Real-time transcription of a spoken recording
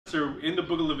answer in the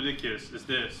book of Leviticus is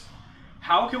this: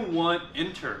 how can one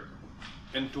enter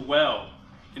and dwell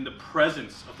in the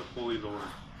presence of the Holy Lord?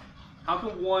 How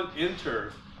can one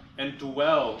enter and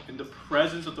dwell in the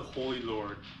presence of the Holy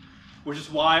Lord? Which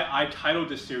is why I titled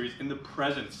this series, In the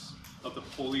Presence of the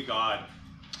Holy God.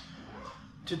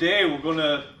 Today we're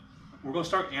gonna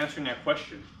start answering that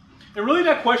question. And really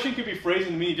that question can be phrased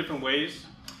in many different ways.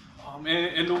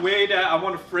 And the way that I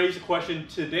want to phrase the question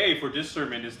today for this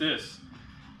sermon is this: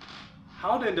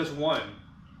 how then does one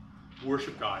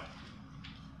worship God?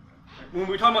 When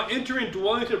we talk about entering and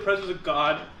dwelling into the presence of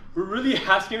God, we're really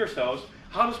asking ourselves,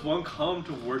 how does one come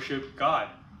to worship God?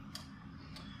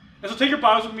 And so take your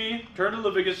Bibles with me, turn to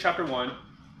Leviticus chapter 1.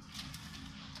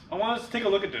 I want us to take a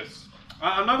look at this.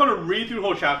 I'm not going to read through the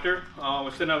whole chapter.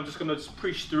 Instead, I'm just going to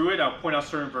preach through it. I'll point out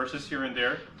certain verses here and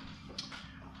there.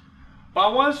 But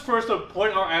I want us first to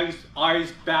point our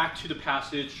eyes back to the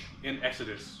passage in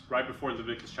Exodus, right before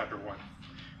Leviticus chapter 1.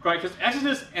 Right? Because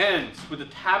Exodus ends with the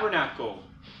tabernacle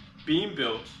being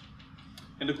built,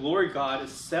 and the glory of God is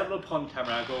settled upon the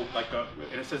tabernacle,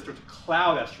 and it says there's a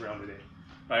cloud that surrounded it.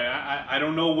 Right? I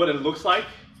don't know what it looks like,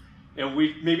 and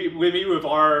maybe with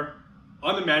our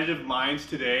unimaginative minds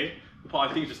today, we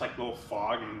probably think it's just like a little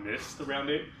fog and mist around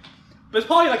it. But it's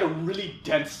probably like a really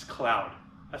dense cloud.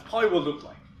 That's probably what it looked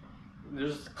like.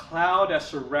 There's a cloud that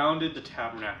surrounded the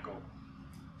tabernacle.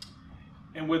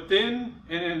 And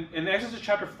in Exodus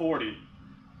chapter 40,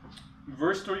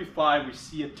 verse 35, we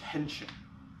see a tension.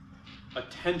 A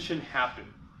tension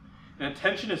happened. And the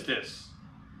tension is this.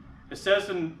 It says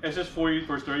in Exodus 40,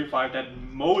 verse 35, that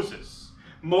Moses,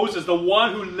 the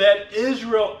one who led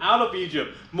Israel out of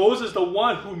Egypt, Moses, the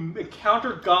one who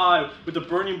encountered God with the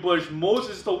burning bush,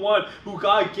 Moses, the one who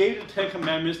God gave the 10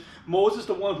 Commandments, Moses,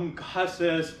 the one whom God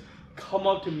says, come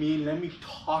up to me, let me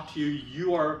talk to you,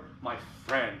 you are my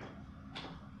friend.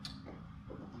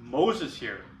 Moses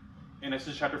here, in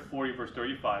Exodus chapter 40, verse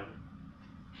 35,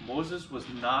 Moses was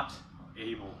not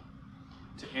able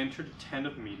to enter the tent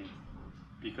of meeting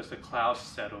because the cloud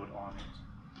settled on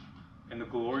it, and the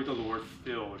glory of the Lord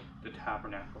filled the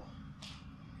tabernacle.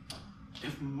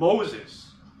 If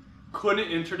Moses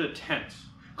couldn't enter the tent,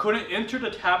 couldn't enter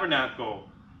the tabernacle,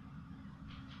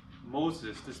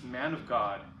 Moses, this man of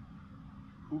God,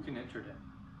 who can enter them?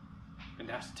 And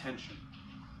that's tension.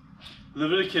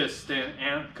 Leviticus then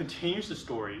continues the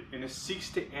story, and it seeks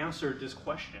to answer this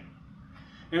question.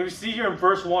 And we see here in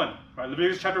verse 1, right?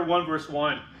 Leviticus chapter 1, verse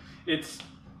 1, it's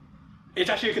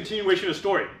actually a continuation of the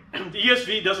story. The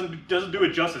ESV doesn't do it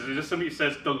justice. It just simply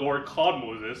says the Lord called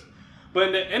Moses.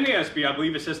 But in the NASB, I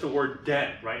believe it says the word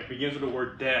then, right? It begins with the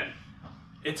word then.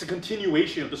 It's a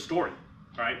continuation of the story,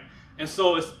 right? And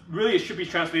so it should be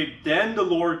translated, then the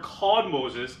Lord called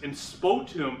Moses and spoke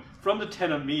to him from the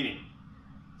tent of meeting,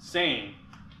 saying,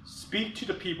 speak to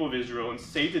the people of Israel and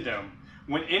say to them,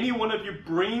 when any one of you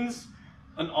brings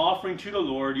an offering to the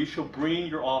Lord, you shall bring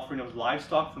your offering of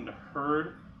livestock from the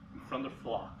herd and from the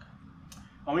flock.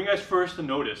 I want you guys first to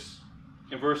notice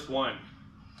in verse 1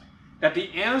 that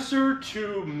the answer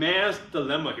to man's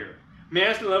dilemma here,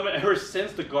 man's dilemma ever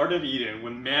since the Garden of Eden,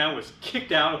 when man was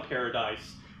kicked out of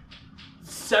paradise,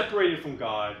 separated from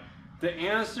God, the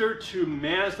answer to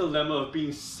man's dilemma of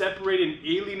being separated and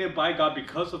alienated by God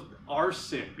because of our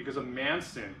sin, because of man's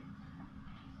sin,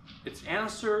 it's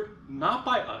answered not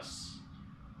by us,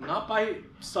 not by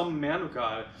some man of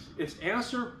God, it's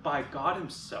answered by God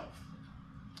himself.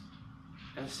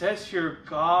 And it says here,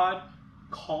 God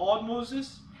called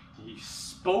Moses, he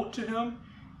spoke to him,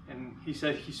 and he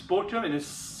said he spoke to him and is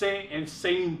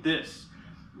saying this.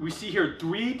 We see here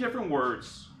three different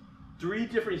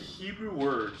Hebrew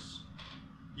words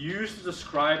used to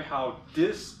describe how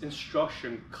this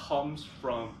instruction comes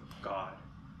from God.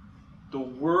 The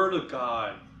Word of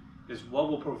God is what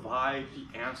will provide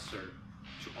the answer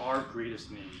to our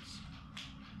greatest needs.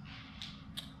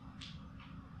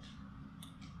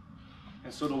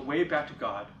 And so the way back to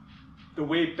God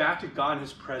in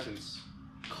His presence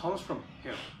comes from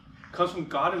Him, comes from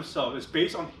God Himself. It's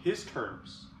based on His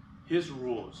terms, His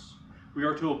rules. We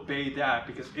are to obey that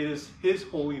because it is His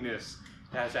holiness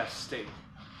that is at stake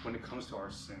when it comes to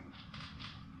our sin.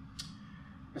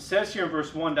 It says here in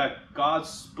verse 1 that God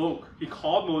spoke. He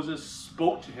called Moses,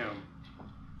 spoke to him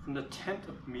from the tent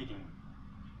of meeting.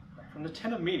 From the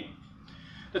tent of meeting.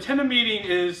 The tent of meeting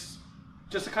is,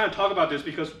 just to kind of talk about this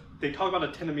because they talk about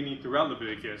the tent of meeting throughout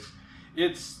Leviticus,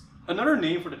 it's another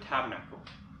name for the tabernacle.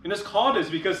 And it's called this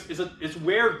because it's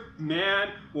where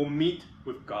man will meet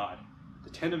with God.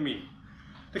 The tent of meeting.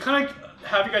 To kind of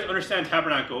have you guys understand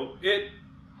tabernacle, it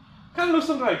kind of looks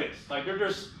something like this. Like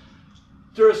there's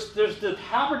the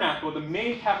tabernacle, the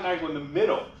main tabernacle in the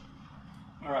middle.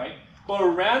 All right. But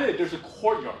around it, there's a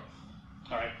courtyard.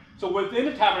 All right. So within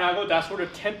the tabernacle, that's where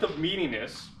the tent of meeting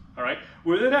is. All right.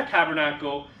 Within that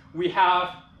tabernacle, we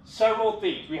have several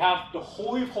things. We have the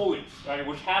Holy of Holies, right,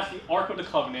 which has the Ark of the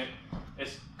Covenant.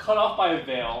 It's cut off by a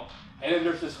veil. And then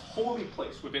there's this holy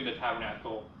place within the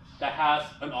tabernacle that has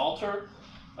an altar,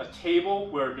 a table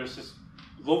where there's this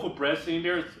loaf of bread sitting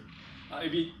there.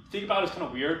 If you think about it, it's kind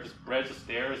of weird. This bread's just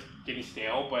there, it's getting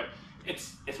stale, but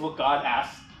it's what God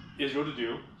asked Israel to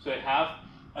do. So they have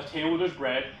a table with this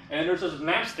bread, and then there's this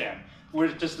lampstand where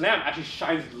this lamp actually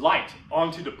shines light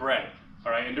onto the bread.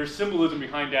 All right, and there's symbolism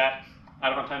behind that. I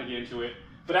don't have time to get into it,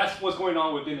 but that's what's going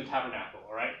on within the tabernacle.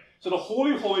 All right, so the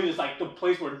Holy of Holies is like the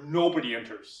place where nobody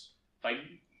enters. Like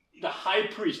the high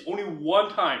priest, only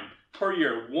one time per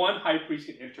year, one high priest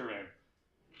can enter in.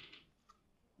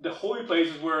 The holy place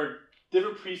is where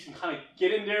different priests can kind of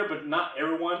get in there, but not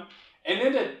everyone.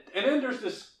 And then there's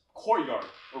this courtyard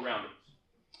around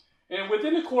it. And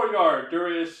within the courtyard,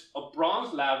 there is a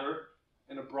bronze laver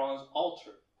and a bronze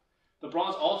altar. The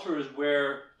bronze altar is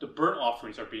where the burnt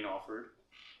offerings are being offered.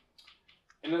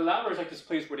 And the laver is like this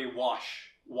place where they wash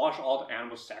all the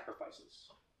animal sacrifices.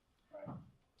 Right?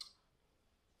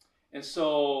 And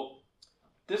so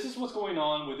this is what's going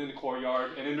on within the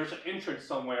courtyard. And then there's an entrance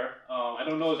somewhere. I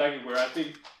don't know exactly where. I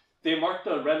think they marked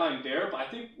the red line there, but I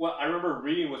think what I remember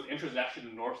reading was the entrance is actually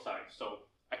the north side. So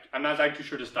I'm not exactly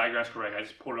sure this diagram is correct. I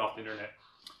just pulled it off the internet.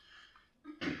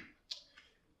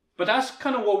 But that's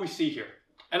kind of what we see here.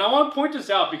 And I want to point this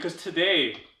out because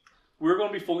today we're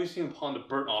going to be focusing upon the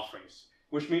burnt offerings,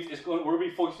 which means we're going to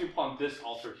be focusing upon this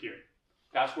altar here.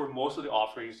 That's where most of the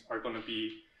offerings are going to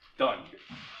be done here.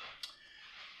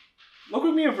 Look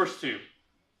with me in verse 2.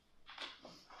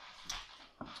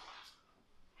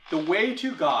 The way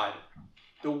to God,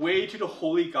 the way to the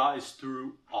holy God is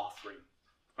through offering.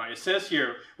 Right, it says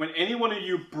here, when any one of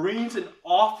you brings an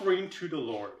offering to the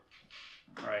Lord,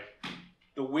 right,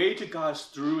 the way to God is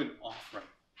through an offering.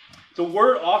 The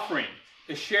word offering,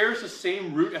 it shares the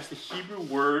same root as the Hebrew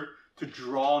word to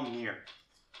draw near,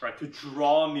 right, to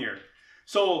draw near.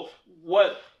 So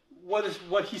what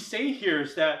he's saying here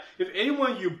is that if any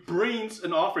one of you brings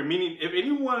an offering, meaning if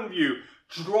any one of you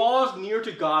draws near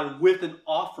to God with an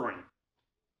offering,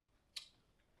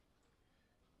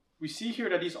 we see here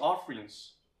that these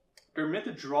offerings, they're meant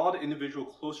to draw the individual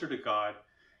closer to God.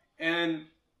 And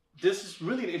this is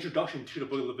really an introduction to the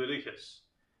book of Leviticus.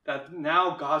 That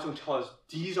now God's going to tell us,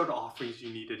 these are the offerings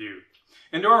you need to do.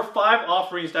 And there are 5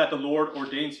 offerings that the Lord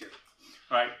ordains here.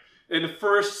 Right? In the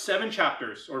first 7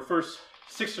 chapters, or first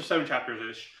 6 or 7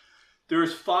 chapters-ish,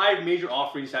 there's 5 major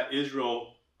offerings that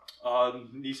Israel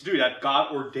needs to do, that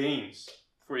God ordains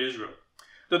for Israel.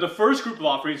 The first group of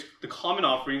offerings, the common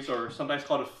offerings, or sometimes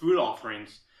called the food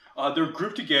offerings, they're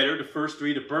grouped together, the first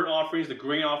 3, the burnt offerings, the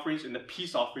grain offerings, and the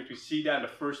peace offerings. We see that in the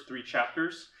first 3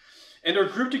 chapters. And they're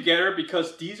grouped together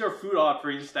because these are food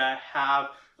offerings that have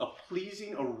a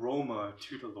pleasing aroma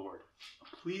to the Lord.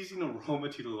 A pleasing aroma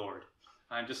to the Lord.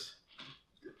 I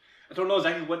don't know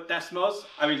exactly what that smells.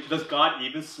 I mean, does God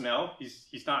even smell? He's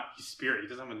spirit. He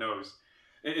doesn't have a nose.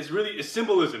 It's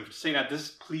symbolism saying that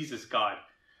this pleases God.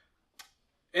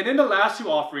 And then the last 2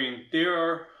 offerings,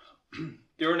 they're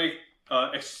an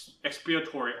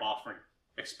expiatory offering.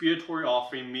 Expiatory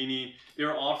offering meaning they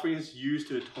are offerings used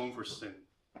to atone for sin.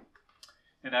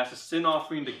 And that's the sin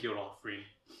offering, the guilt offering.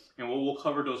 And we'll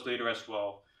cover those later as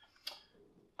well.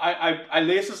 I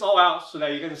laid this all out so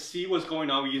that you can see what's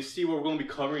going on. You can see what we're going to be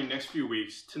covering next few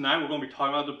weeks. Tonight we're going to be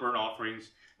talking about the burnt offerings.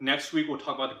 Next week we'll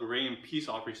talk about the grain and peace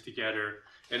offerings together.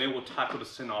 And then we'll tackle the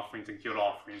sin offerings and guilt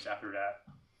offerings after that.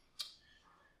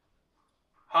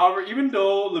 However, even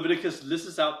though Leviticus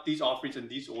lists out these offerings in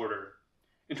these order,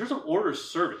 in terms of order of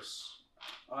service,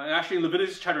 and actually in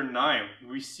Leviticus chapter 9,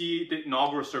 we see the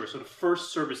inaugural service, so the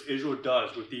first service Israel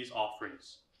does with these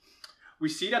offerings. We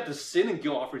see that the sin and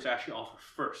guilt offerings are actually offered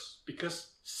first, because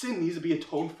sin needs to be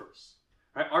atoned first.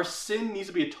 Right? Our sin needs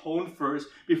to be atoned first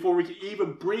before we can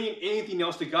even bring anything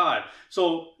else to God.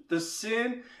 So the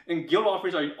sin and guilt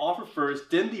offerings are offered first,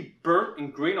 then the burnt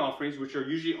and grain offerings, which are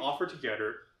usually offered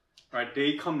together, right?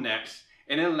 They come next,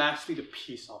 and then lastly the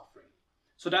peace offering.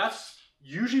 So that's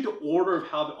usually the order of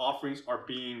how the offerings are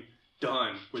being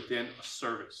done within a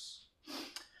service.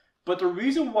 But the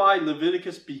reason why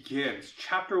Leviticus begins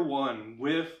chapter 1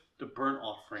 with the burnt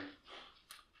offering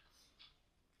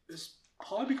is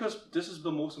probably because this is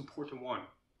the most important one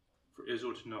for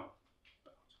Israel to know.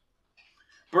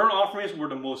 Burnt offerings were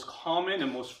the most common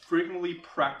and most frequently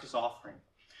practiced offering.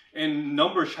 In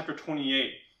Numbers chapter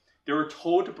 28, they were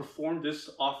told to perform this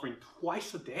offering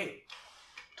twice a day.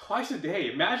 Twice a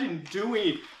day. Imagine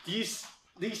doing these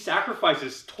these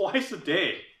sacrifices twice a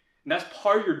day. And that's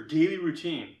part of your daily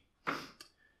routine.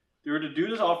 They were to do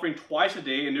this offering twice a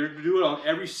day, and they were to do it on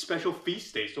every special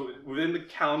feast day. So within the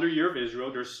calendar year of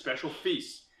Israel, there's special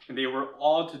feasts, and they were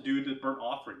all to do the burnt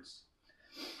offerings.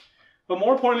 But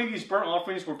more importantly, these burnt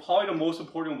offerings were probably the most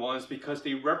important ones because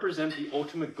they represent the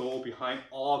ultimate goal behind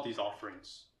all of these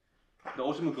offerings. The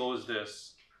ultimate goal is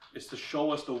this, is to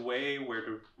show us the way where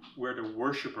the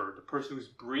worshiper, the person who's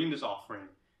bringing this offering,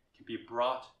 can be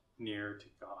brought near to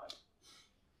God.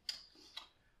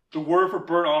 The word for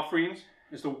burnt offerings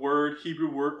is the Hebrew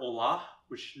word olah,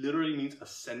 which literally means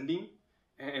ascending.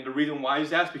 And the reason why is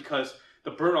that is because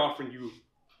the burnt offering,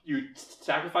 you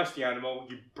sacrifice the animal,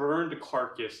 you burn the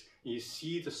carcass, and you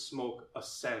see the smoke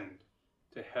ascend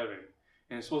to heaven.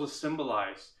 And it's supposed to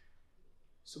symbolize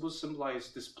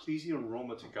this pleasing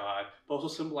aroma to God, but also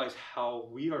symbolize how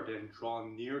we are then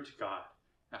drawn near to God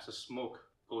as the smoke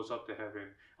goes up to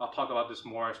heaven. I'll talk about this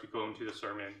more as we go into the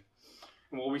sermon.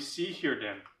 And what we see here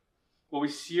then, what we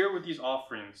see here with these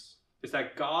offerings is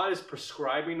that God is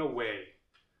prescribing a way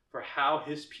for how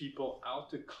his people ought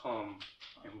to come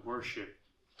and worship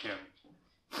him.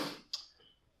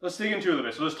 Let's dig into it a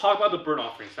little bit. So let's talk about the burnt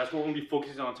offerings. That's what we're going to be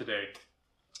focusing on today.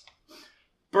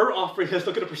 Burnt offering, let's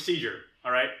look at the procedure.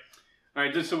 All right? All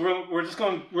right, so we're just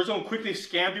going to quickly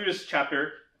scan through this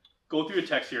chapter, go through the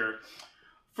text here.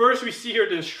 First, we see here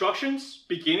the instructions,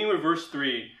 beginning with verse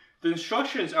 3. The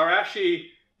instructions are actually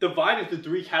divided into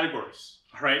 3 categories.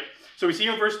 All right? So we see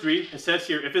in verse 3, it says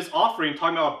here, if this offering,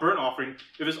 talking about a burnt offering,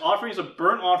 if this offering is a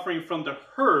burnt offering from the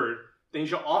herd, then you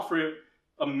shall offer it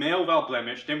a male without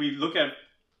blemish. Then we look at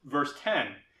verse 10.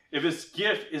 If his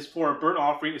gift is for a burnt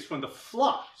offering, it's from the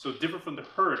flock, so different from the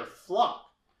herd, a flock,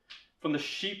 from the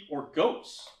sheep or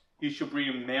goats, he shall bring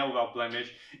a male without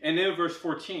blemish. And then verse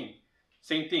 14,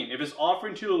 same thing. If his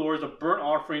offering to the Lord is a burnt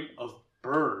offering of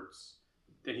birds,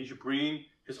 then he should bring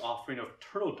his offering of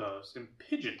turtle doves and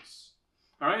pigeons.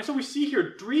 All right, so we see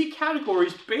here 3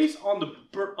 categories based on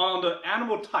the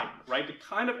animal type, right? The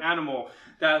kind of animal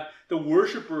that the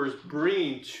worshiper is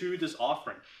bringing to this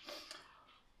offering.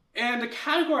 And the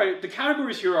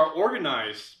categories here are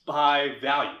organized by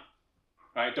value,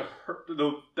 right?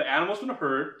 The animals from the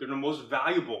herd, they're the most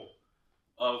valuable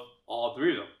of all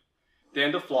 3 of them.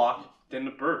 Then the flock, then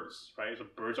the birds, right? The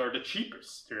birds are the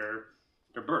cheapest. They're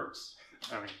birds.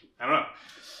 I don't know.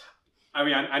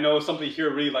 I know somebody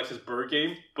here really likes this bird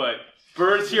game, but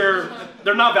birds here,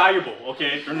 they're not valuable,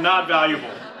 okay? They're not valuable.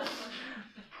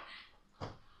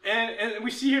 And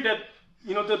we see here that,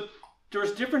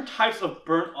 there's different types of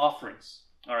burnt offerings,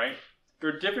 all right? There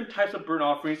are different types of burnt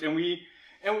offerings, and we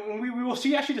will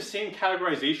see actually the same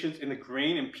categorizations in the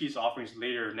grain and peace offerings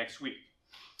later next week.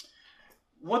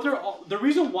 The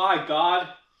reason why God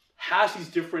has these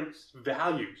different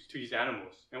values to these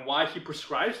animals and why he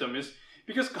prescribes them is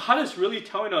because God is really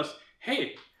telling us,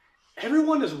 hey,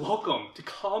 everyone is welcome to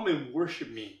come and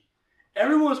worship me.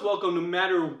 Everyone is welcome no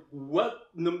matter what,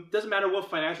 doesn't matter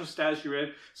what financial status you're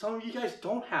in. Some of you guys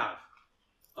don't have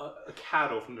a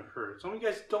cattle from the herd. Some of you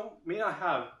guys may not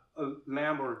have a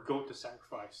lamb or a goat to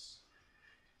sacrifice.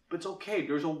 But it's okay.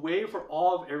 There's a way for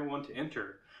all of everyone to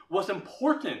enter. What's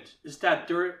important is that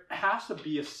there has to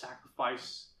be a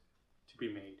sacrifice to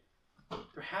be made.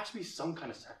 There has to be some kind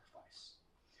of sacrifice.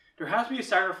 There has to be a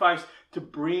sacrifice to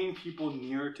bring people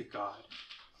near to God.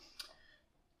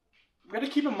 We've got to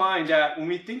keep in mind that when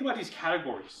we think about these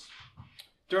categories,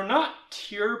 they're not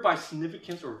tiered by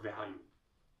significance or value.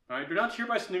 Right? They're not tiered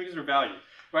by significance or value.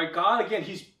 Right? God, again,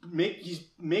 he's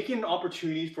making an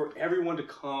opportunity for everyone to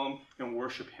come and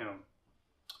worship him.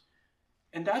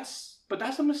 But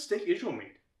that's a mistake Israel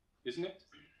made, isn't it?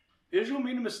 Israel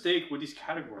made a mistake with these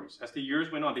categories. As the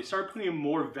years went on, they started putting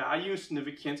more value and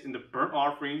significance in the burnt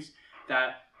offerings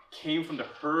that came from the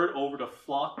herd over the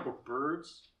flock or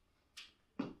birds.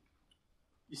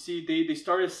 You see, they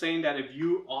started saying that if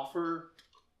you offer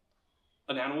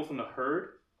an animal from the herd,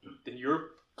 then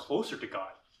you're closer to God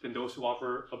than those who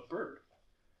offer a bird.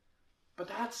 But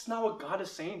that's not what God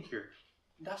is saying here.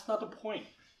 That's not the point.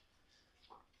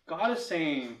 God is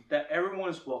saying that everyone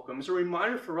is welcome. It's a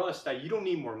reminder for us that you don't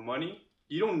need more money.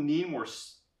 You don't need more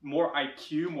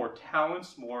IQ, more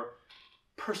talents, more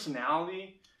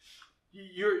personality.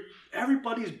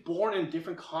 Everybody's born in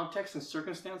different contexts and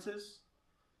circumstances.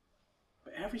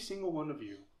 But every single one of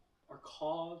you are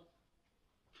called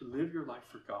to live your life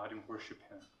for God and worship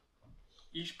him.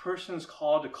 Each person is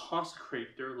called to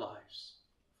consecrate their lives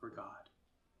for God.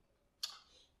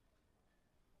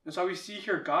 And so we see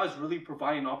here, God is really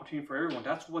providing an opportunity for everyone.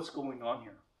 That's what's going on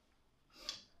here.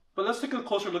 But let's take a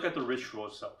closer look at the ritual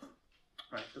itself.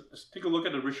 Right? Let's take a look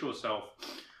at the ritual itself.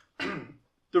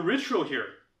 the ritual here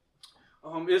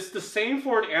is the same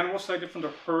for an animal selected from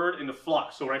the herd and the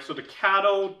flock. So, right, so the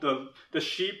cattle, the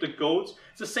sheep, the goats,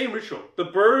 it's the same ritual. The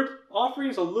bird offering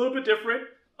is a little bit different,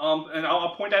 and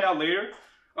I'll point that out later.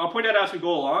 I'll point that out as we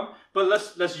go along. But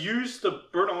let's use the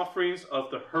burnt offerings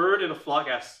of the herd and the flock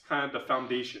as kind of the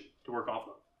foundation to work off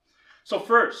of. So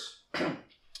first,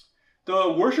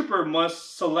 the worshiper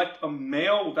must select a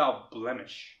male without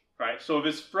blemish, right? So if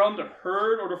it's from the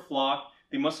herd or the flock,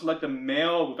 they must select a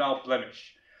male without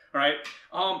blemish. All right.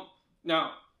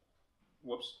 Now,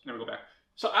 whoops. Never go back.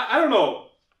 So I don't know.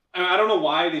 I don't know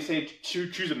why they say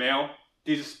choose a male.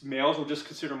 These males were just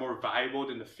considered more valuable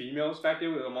than the females back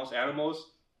then amongst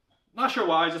animals. Not sure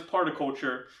why. It's just part of the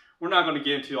culture. We're not going to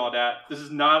get into all that. This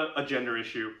is not a gender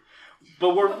issue.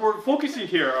 But we're focusing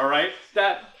here. All right.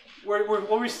 That what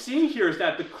we're seeing here is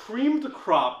that the cream of the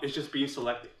crop is just being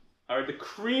selected. All right. The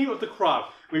cream of the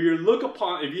crop. When you look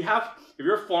upon, if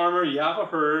you're a farmer, you have a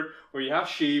herd, or you have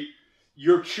sheep,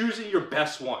 you're choosing your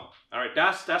best one. All right,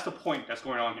 that's the point that's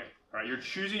going on here. All right, you're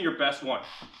choosing your best one,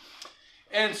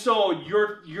 and so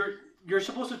you're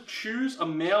supposed to choose a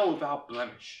male without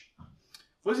blemish.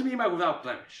 What does it mean by without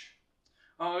blemish?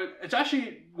 It's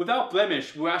actually without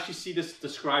blemish. We'll actually see this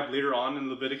described later on in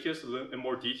Leviticus in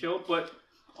more detail. But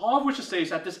all of which to say is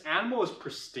that this animal is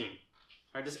pristine.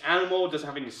 Right, this animal doesn't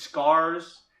have any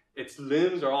scars. Its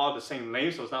limbs are all the same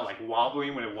length, so it's not like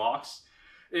wobbling when it walks.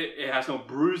 It has no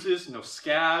bruises, no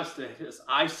scabs. Its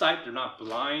eyesight, they're not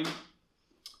blind.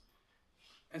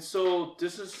 And so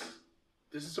this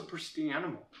is a pristine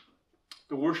animal.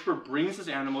 The worshiper brings this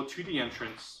animal to the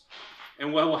entrance,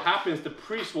 and what will happen is the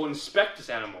priest will inspect this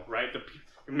animal, right?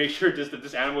 Make sure that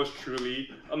this animal is truly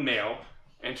a male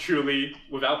and truly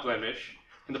without blemish,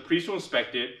 and the priest will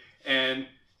inspect it, and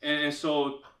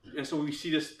so we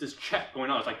see this check going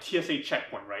on. It's like TSA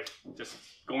checkpoint, right? Just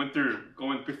going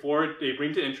before they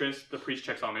bring to entrance, the priest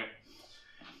checks on it.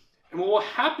 And what will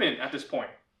happen at this point?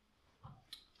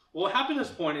 What will happen at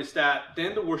this point is that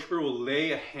then the worshiper will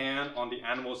lay a hand on the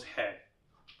animal's head.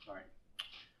 All right.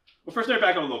 Well, first let me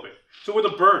back up a little bit. So with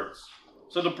the birds,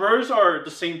 the birds are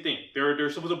the same thing. They're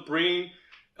supposed to bring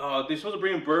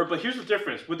a bird, but here's the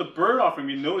difference. With the bird offering,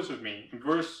 you notice with me in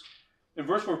verse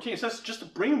 14, it says just to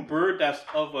bring a bird that's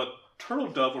of a turtle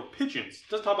dove or pigeons. It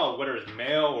doesn't talk about whether it's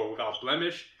male or without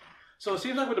blemish. So it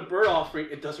seems like with the bird offering,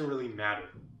 it doesn't really matter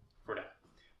for that.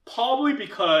 Probably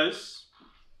because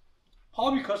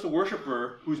the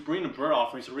worshiper who's bringing the bird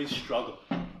offering is already struggling.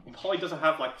 And probably doesn't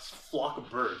have like this flock of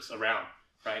birds around,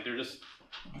 right?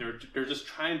 They're just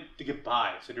trying to get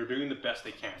by, so they're doing the best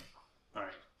they can. All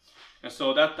right. And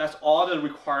so that's all the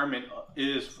requirement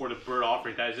is for the bird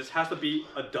offering. That is, this has to be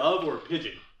a dove or a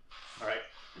pigeon. All right,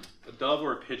 a dove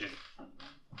or a pigeon.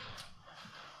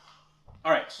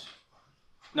 All right.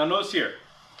 Now notice here,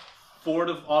 for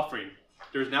the offering,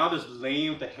 there's now this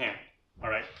laying of the hand. All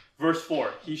right. Verse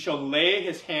 4, he shall lay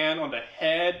his hand on the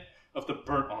head of the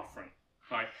burnt offering.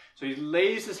 All right. So he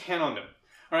lays his hand on them.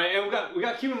 All right. And we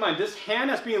got to keep in mind, this hand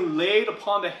that's being laid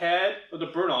upon the head of the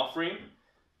burnt offering,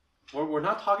 we're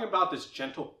not talking about this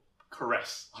gentle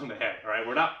caress on the head, all right?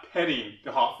 We're not petting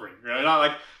the offering. We're not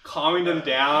like calming them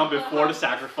down before the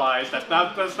sacrifice. That's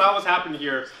not what's happening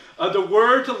here. The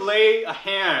word to lay a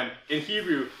hand in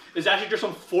Hebrew is actually there's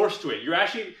some force to it. You're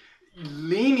actually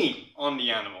leaning on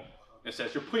the animal. It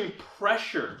says you're putting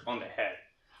pressure on the head,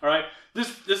 all right?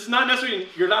 This is not necessarily,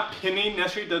 you're not pinning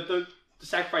necessarily the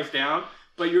sacrifice down,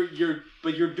 but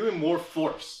you're doing more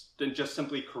force than just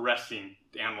simply caressing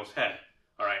the animal's head,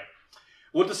 all right?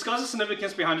 We'll discuss the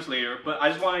significance behind this later, but I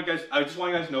just want you guys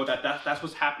to know that that's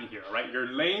what's happening here, all right? You're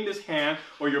laying this hand,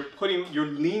 or you're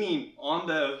leaning on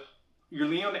the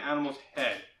animal's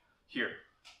head here,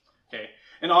 okay?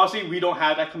 And obviously, we don't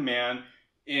have that command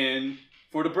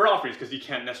for the bird offerings because you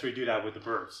can't necessarily do that with the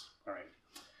birds, all right?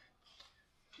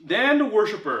 Then the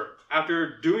worshiper,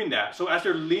 after doing that, so as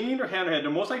they're leaning their hand on their head,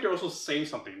 they're most likely also saying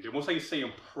something. They're most likely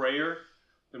saying prayer.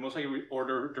 They're most likely,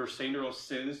 or they're saying their own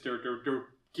sins. They're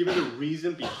giving the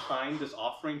reason behind this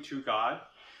offering to God.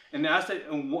 And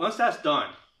once that's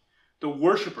done, the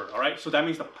worshiper, all right? So that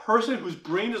means the person who's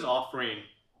bringing this offering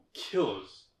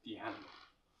kills the animal.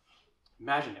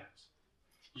 Imagine that.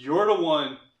 You're the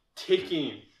one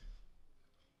taking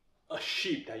a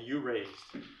sheep that you raised,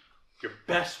 your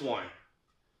best one.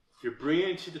 You're bringing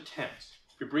it to the tent.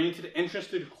 You're bringing it to the entrance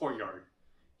to the courtyard.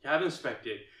 You have it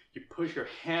inspected. You put your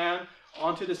hand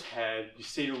onto this head. You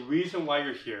say the reason why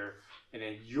you're here. And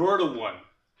then you're the one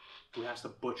who has to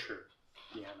butcher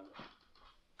the animal.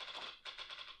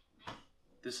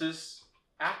 This is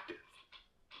active.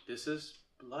 This is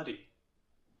bloody.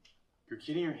 You're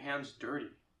getting your hands dirty.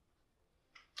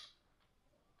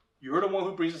 You're the one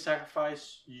who brings the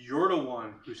sacrifice. You're the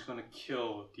one who's going to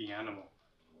kill the animal.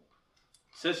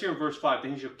 It says here in verse 5,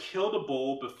 then he shall kill the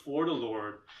bull before the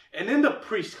Lord. And then the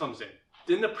priest comes in.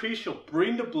 Then the priest shall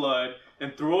bring the blood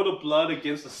and throw the blood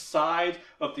against the side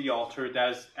of the altar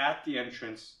that is at the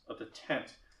entrance of the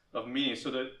tent of meeting. So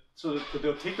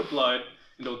they'll take the blood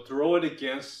and they'll throw it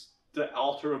against the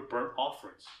altar of burnt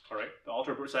offerings. All right, the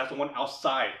altar of burnt. So that's the one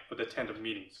outside of the tent of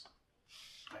meetings,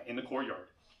 right, in the courtyard.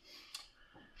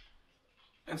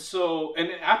 And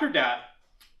after that,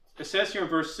 it says here in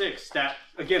verse 6 that,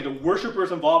 again, the worshiper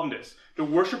is involved in this. The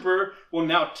worshiper will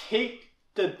now take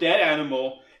the dead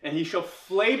animal and he shall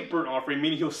flay the burnt offering,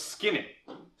 meaning he'll skin it.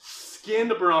 Skin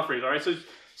the burnt offerings, all right?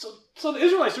 So the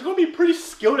Israelites are going to be pretty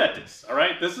skilled at this, all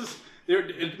right?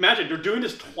 Imagine, they're doing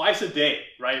this twice a day,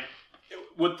 right?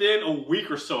 Within a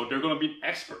week or so, they're going to be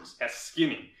experts at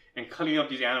skinning and cutting up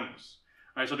these animals.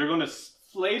 All right, so they're going to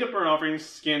flay the burnt offering,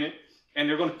 skin it, and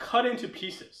they're going to cut it into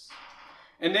pieces.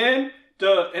 And then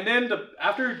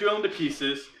after doing the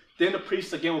pieces, then the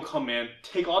priest again will come in,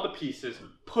 take all the pieces,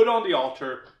 put it on the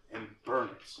altar, and burn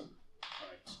it.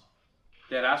 Right.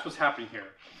 Yeah, that's what's happening here.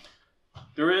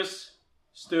 There is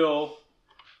still,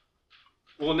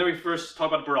 well, let me first talk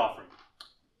about the burnt offering.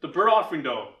 The burnt offering,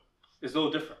 though, is a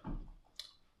little different.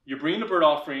 You bring the burnt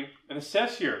offering, and it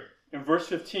says here in verse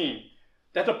 15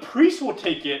 that the priest will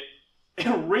take it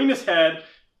and wring his head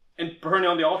and burn it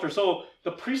on the altar. So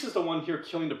the priest is the one here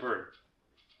killing the bird,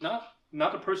 not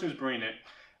the person who's burning it.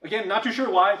 Again, not too sure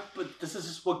why, but this is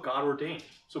just what God ordained.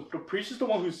 So the priest is the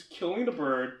one who's killing the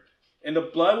bird, and the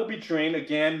blood will be drained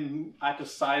again at the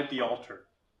side of the altar.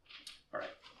 All right.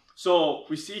 So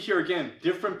we see here again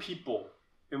different people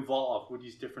involved with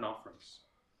these different offerings.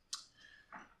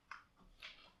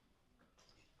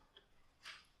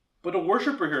 But the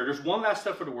worshiper here, there's one last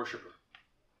step for the worshiper.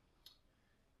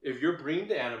 If you're bringing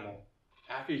the animal,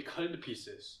 after you cut it into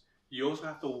pieces, you also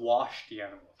have to wash the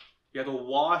animal. You have to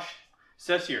wash, it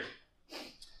says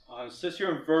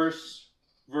here in verse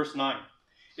 9,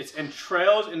 its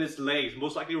entrails and its legs,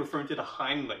 most likely referring to the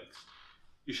hind legs,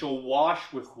 you shall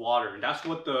wash with water. And that's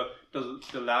what the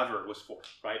laver was for,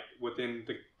 right? Within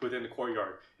the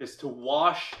courtyard, is to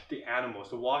wash the animals,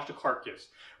 to wash the carcass.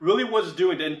 Really, what it's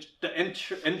doing, the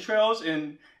entrails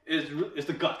is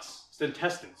the guts, it's the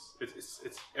intestines,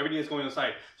 it's everything that's going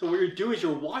inside. So what you're doing is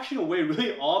you're washing away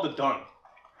really all the dung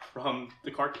from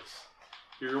the carcass.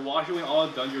 You're washing away all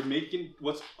the dung. You're making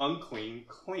what's unclean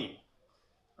clean,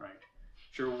 right?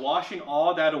 So you're washing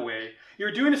all that away.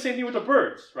 You're doing the same thing with the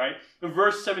birds, right? In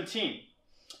verse 17,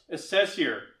 it says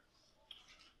here,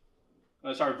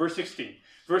 verse 16.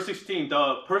 Verse 16,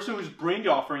 the person who's bringing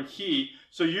the offering,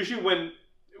 so usually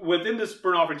within this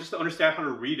burnt offering, just to understand how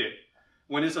to read it,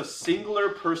 when it's a singular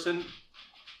person,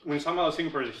 when it's talking about a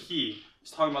single person,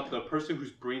 it's talking about the person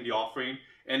who's bringing the offering,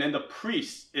 and then the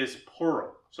priest is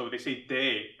plural. So they say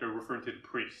they're referring to the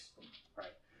priest,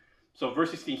 right? So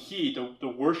verse 16, the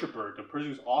worshiper, the person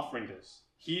who's offering this,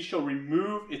 he shall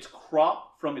remove its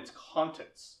crop from its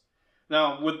contents.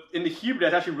 Now, in the Hebrew,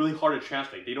 that's actually really hard to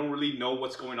translate. They don't really know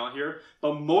what's going on here.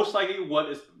 But most likely what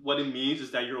it means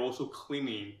is that you're also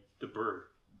cleaning the bird.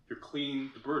 You're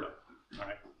cleaning the bird up, all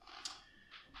right?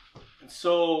 And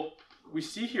so we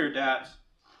see here that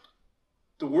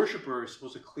the worshiper is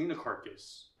supposed to clean the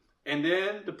carcass. And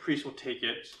then the priest will take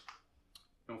it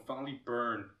and will finally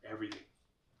burn everything.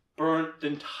 Burn the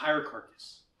entire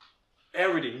carcass.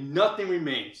 Everything. Nothing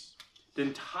remains. The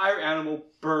entire animal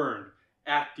burned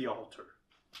at the altar.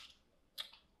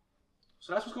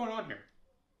 So that's what's going on here.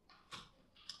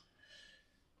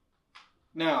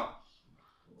 Now,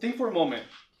 think for a moment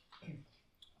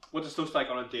what this looks like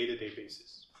on a day-to-day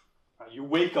basis. You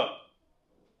wake up.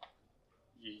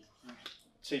 You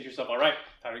say to yourself, all right,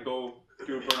 time to go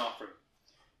do a burnt offering.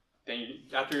 Then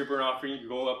after your burnt offering, you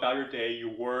go about your day, you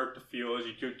work the fields,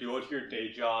 you go to your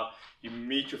day job, you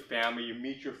meet your family, you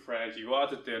meet your friends, you go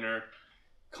out to dinner,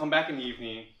 come back in the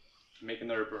evening, make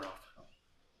another burnt offering.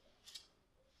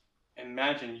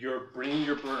 Imagine you're bringing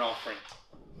your burnt offering,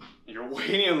 and you're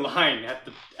waiting in line at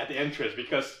the entrance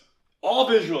because all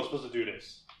of Israel is supposed to do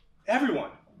this.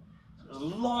 Everyone. There's a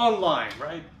long line,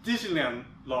 right? Disneyland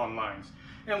long lines.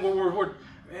 And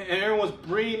and everyone's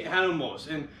bringing animals,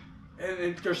 and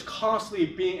there's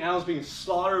constantly animals being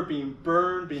slaughtered, being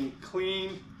burned, being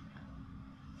cleaned.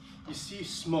 You see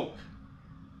smoke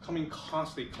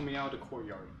constantly coming out of the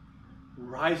courtyard,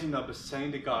 rising up,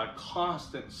 ascending to God,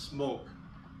 constant smoke,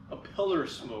 a pillar of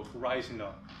smoke rising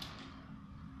up.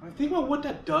 I mean, think about what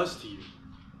that does to you.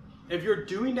 If you're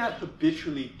doing that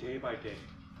habitually day by day,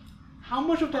 how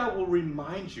much of that will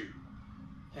remind you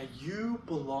that you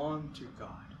belong to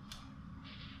God?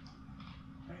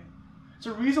 Right? It's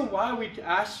a reason why we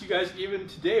ask you guys even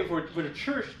today for the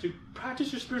church to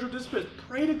practice your spiritual disciplines.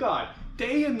 Pray to God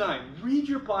day and night. Read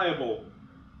your Bible.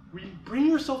 Bring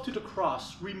yourself to the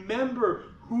cross. Remember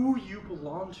who you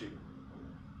belong to.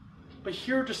 But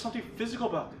here, there's something physical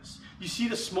about this. You see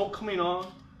the smoke coming on.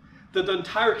 The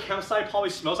entire campsite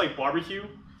probably smells like barbecue.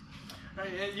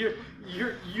 Right? And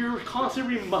you're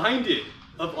constantly reminded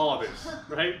of all this,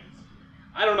 right?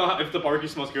 I don't know if the barbecue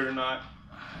smells good or not,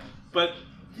 but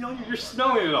you're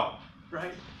smelling it all,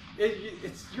 right?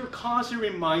 You're constantly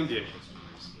reminded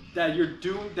that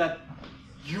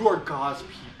you are God's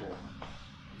people.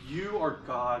 You are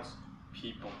God's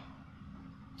people.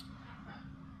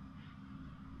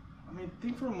 I mean,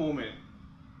 think for a moment.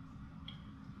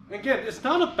 Again, it's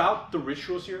not about the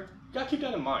rituals here. You gotta keep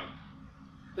that in mind.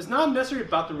 It's not necessarily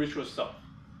about the ritual stuff.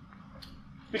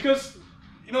 Because,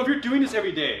 if you're doing this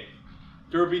every day,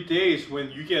 there will be days when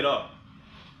you get up.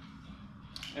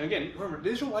 And again, remember, the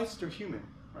Israelites, they're human,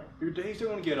 right? There are days they're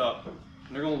going to get up,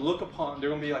 and they're going to they're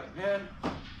going to be like, man, do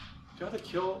I have to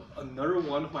kill another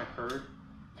one of my herd?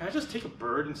 Can I just take a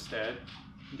bird instead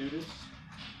and do this?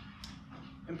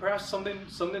 And perhaps something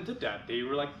did that. They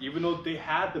were like, even though they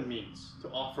had the means to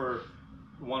offer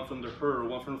one from their herd or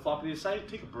one from the flock, they decided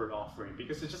to take a bird offering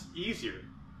because it's just easier.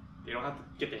 They don't have to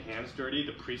get their hands dirty.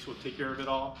 The priest will take care of it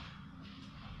all.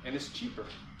 And it's cheaper.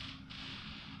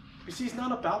 You see, it's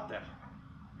not about that.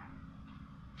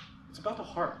 It's about the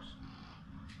heart.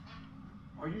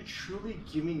 Are you truly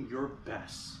giving your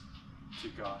best to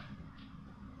God?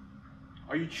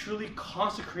 Are you truly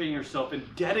consecrating yourself and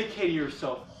dedicating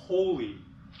yourself wholly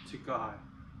to God?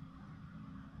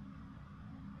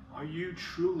 Are you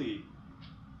truly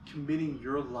committing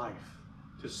your life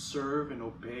to serve and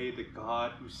obey the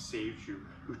God who saved you,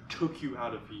 who took you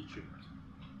out of Egypt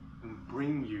and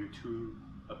bring you to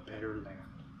a better land?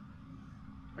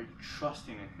 Are you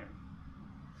trusting in Him?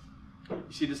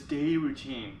 You see, this daily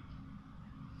routine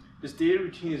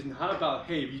is not about,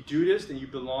 hey, if you do this, then you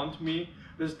belong to me.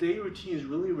 This daily routine is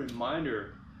really a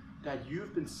reminder that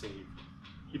you've been saved.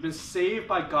 You've been saved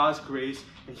by God's grace,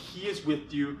 and He is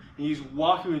with you, and He's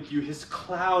walking with you. His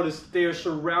cloud is there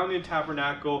surrounding the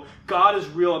tabernacle. God is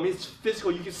real. I mean, it's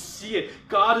physical. You can see it.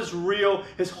 God is real.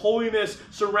 His holiness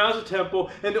surrounds the temple,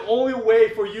 and the only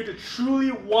way for you to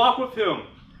truly walk with Him,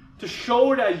 to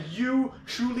show that you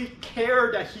truly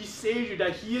care that He saved you,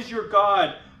 that He is your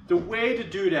God, the way to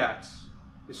do that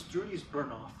is through these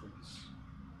burnt offerings.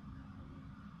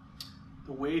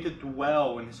 The way to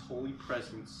dwell in His holy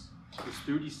presence is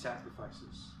through these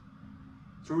sacrifices.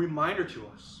 It's a reminder to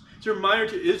us. It's a reminder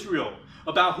to Israel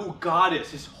about who God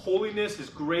is, His holiness, His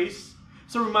grace.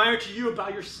 It's a reminder to you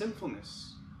about your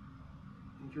sinfulness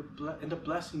and the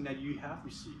blessing that you have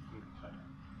received from God.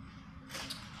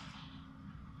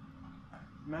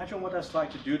 Imagine what that's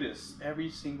like to do this every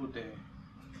single day.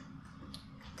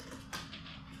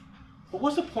 But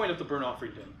what's the point of the burnt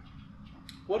offering then?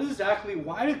 Why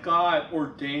did God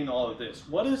ordain all of this?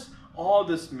 What does all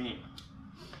this mean?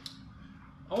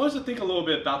 I want us to think a little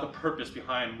bit about the purpose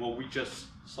behind what we just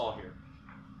saw here.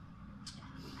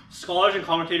 Scholars and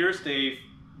commentators, they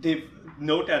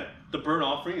note that the burnt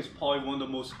offering is probably one of the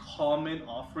most common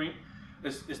offering.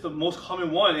 It's the most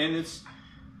common one, and it's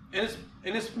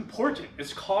important.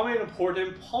 It's common and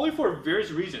important, probably for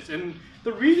various reasons. And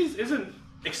the reasons isn't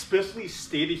explicitly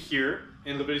stated here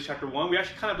in Leviticus chapter 1. We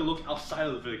actually kind of have to look outside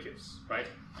of Leviticus, right?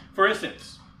 For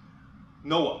instance,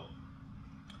 Noah,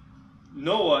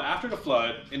 after the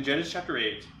flood, in Genesis chapter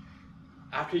 8,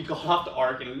 after he got off the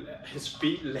ark and his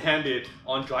feet landed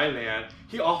on dry land,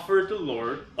 he offered the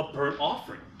Lord a burnt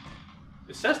offering.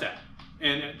 It says that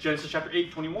in Genesis chapter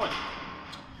 8:21.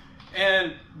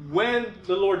 And when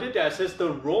the Lord did that, it says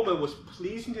the aroma was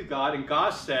pleasing to God, and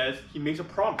God says, He makes a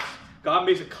promise. God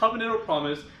makes a covenantal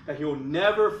promise that He will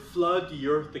never flood the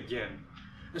earth again.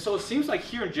 And so it seems like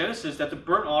here in Genesis that the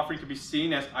burnt offering could be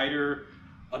seen as either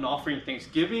an offering of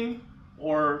thanksgiving,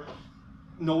 or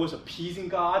Noah's appeasing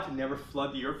God to never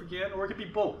flood the earth again, or it could be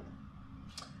both.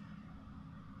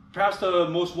 Perhaps the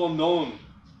most well-known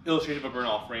illustration of a burnt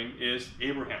offering is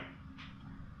Abraham.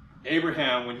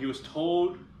 Abraham, when he was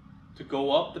told to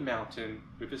go up the mountain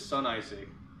with his son Isaac,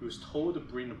 he was told to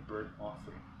bring a burnt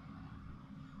offering.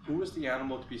 Who was the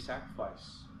animal to be sacrificed?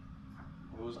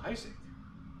 Well, it was Isaac.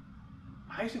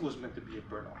 Isaac was meant to be a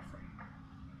burnt offering.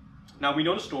 Now we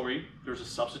know the story. There's a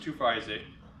substitute for Isaac.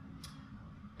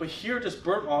 But here, this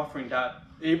burnt offering that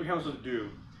Abraham was supposed to do,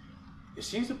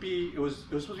 it was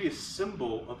supposed to be a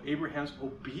symbol of Abraham's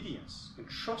obedience and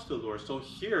trust to the Lord. So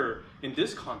here, in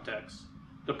this context,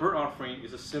 the burnt offering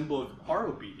is a symbol of our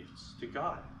obedience to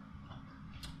God.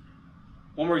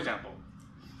 One more example.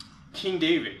 King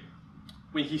David.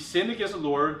 when he sinned against the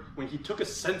Lord, when he took a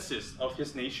census of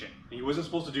his nation, and he wasn't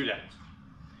supposed to do that,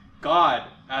 God,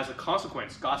 as a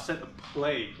consequence, God sent a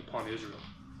plague upon Israel.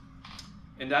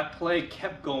 And that plague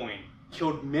kept going,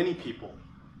 killed many people.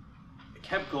 It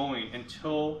kept going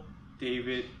until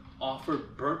David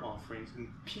offered burnt offerings and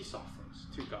peace offerings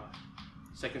to God.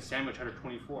 2 Samuel chapter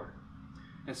 24.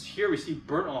 And here we see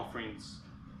burnt offerings,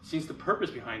 since the purpose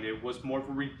behind it was more of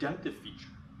a redemptive feature.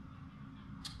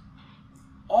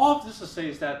 All of this to say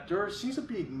is that there seems to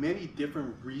be many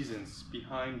different reasons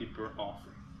behind the burnt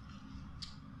offering.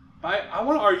 But I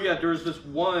want to argue that there's this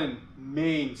one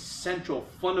main, central,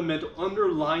 fundamental,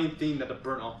 underlying thing that the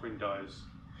burnt offering does.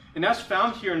 And that's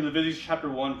found here in Leviticus chapter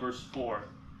 1, verse 4.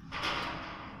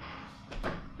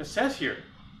 It says here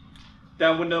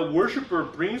that when the worshiper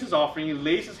brings his offering, he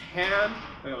lays his hand,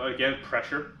 again,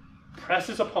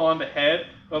 presses upon the head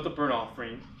of the burnt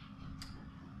offering.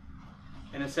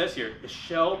 And it says here, it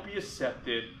shall be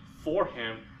accepted for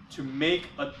him to make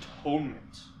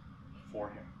atonement for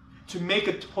him. To make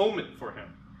atonement for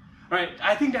him. All right,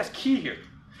 I think that's key here.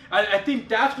 I think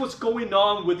that's what's going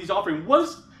on with these offerings.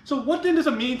 So what then does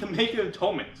it mean to make an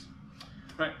atonement?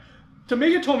 All right, to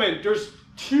make atonement, there's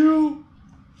two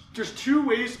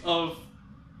ways of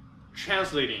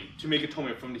translating to make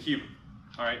atonement from the Hebrew.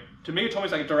 All right, to make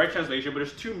atonement is like a direct translation, but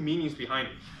there's two meanings behind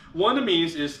it. One of the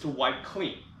meanings is to wipe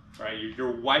clean. Right,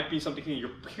 you're wiping something clean. You're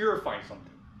purifying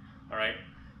something. All right,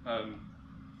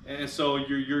 and so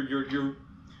you're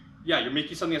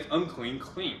making something that's unclean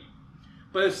clean.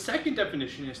 But the second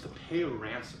definition is to pay a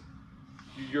ransom.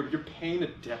 You're paying a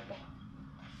debt off.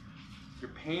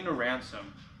 You're paying a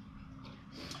ransom.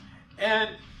 And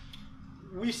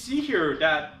we see here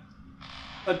that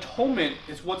atonement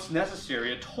is what's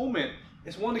necessary. Atonement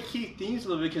is one of the key themes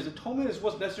of Leviticus. Atonement is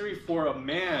what's necessary for a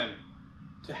man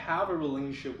to have a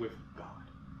relationship with God.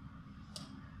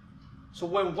 So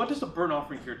what does the burnt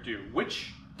offering here do?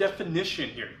 Which definition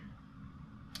here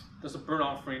does the burnt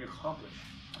offering accomplish?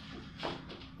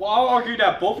 Well, I'll argue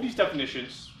that both of these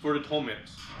definitions for atonement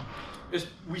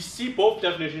we see both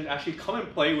definitions actually come in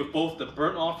play with both the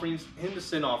burnt offerings and the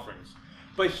sin offerings.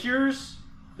 But here's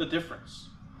the difference.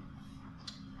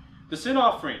 The sin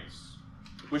offerings,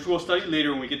 which we'll study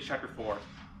later when we get to chapter 4,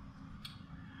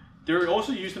 they're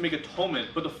also used to make atonement,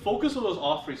 but the focus of those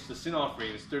offerings, the sin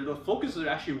offerings, the focus is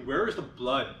actually where is the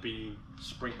blood being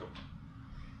sprinkled.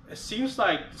 It seems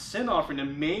like the sin offering, the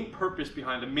main purpose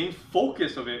behind, the main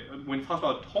focus of it, when it talks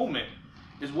about atonement,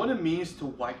 is what it means to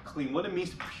wipe clean, what it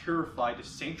means to purify the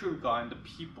sanctuary of God and the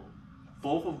people,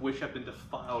 both of which have been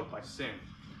defiled by sin.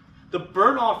 The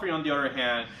burnt offering, on the other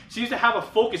hand, seems to have a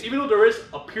focus, even though there is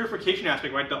a purification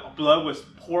aspect, right? The blood was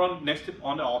poured on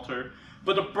the altar.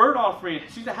 But the burnt offering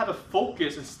seems to have a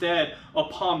focus instead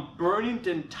upon burning the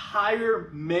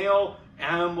entire male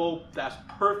animal that's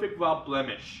perfect without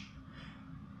blemish.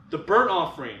 The burnt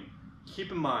offering,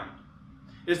 keep in mind,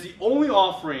 is the only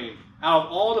offering out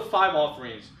of all the 5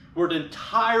 offerings where the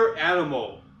entire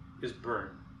animal is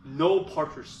burned. No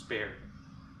parts are spared.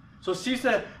 So it seems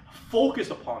to focus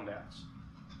upon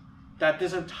that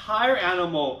this entire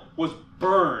animal was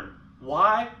burned.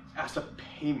 Why? As a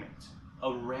payment,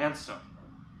 a ransom.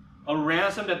 A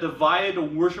ransom that divided the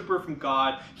worshiper from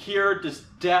God. Here, this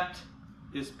debt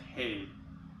is paid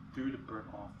through the burnt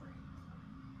offering.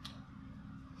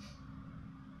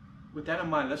 With that in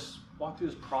mind, let's walk through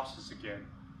this process again,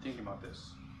 thinking about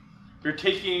this. You're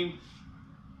taking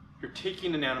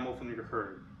an animal from your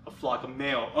herd, a flock, a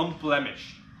male,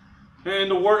 unblemished. And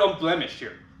the word unblemished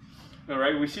here. All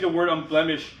right, we see the word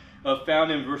unblemished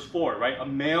found in verse 4, right? A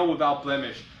male without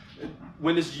blemish.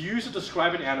 When it's used to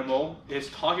describe an animal, it's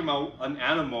talking about an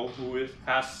animal who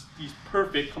has these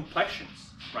perfect complexions,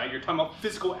 right? You're talking about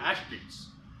physical attributes.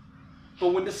 But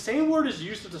when the same word is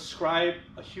used to describe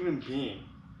a human being,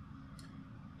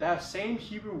 that same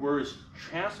Hebrew word is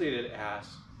translated as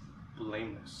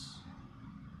blameless.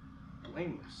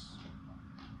 Blameless.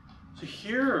 So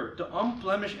here, the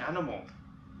unblemished animal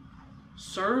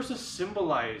serves to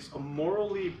symbolize a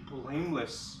morally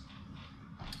blameless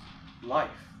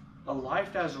life. A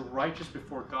life that is righteous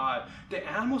before God. The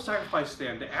animal sacrifice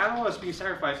then, the animal that's being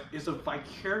sacrificed is a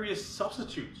vicarious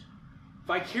substitute.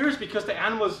 Vicarious because the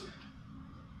animal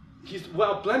he's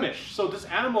without blemish. So this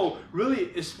animal really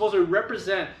is supposed to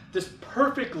represent this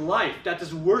perfect life that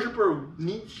this worshiper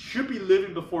should be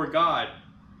living before God.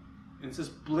 And it's this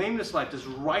blameless life, this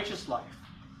righteous life.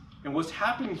 And what's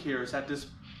happening here is that this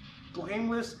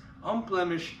blameless,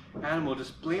 unblemished animal, this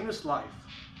blameless life,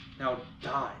 now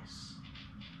dies,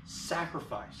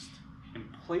 sacrificed in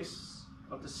place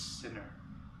of the sinner.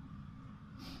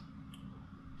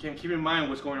 Again, keep in mind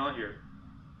what's going on here.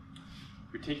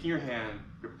 You're taking your hand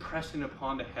You're pressing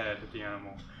upon the head of the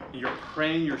animal. And you're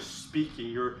praying, you're speaking.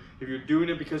 If you're doing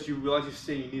it because you realize you're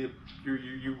saying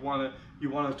you want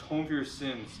to atone for your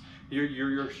sins.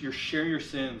 You're sharing your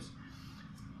sins.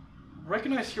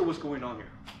 Recognize here what's going on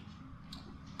here.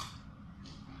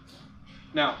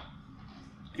 Now,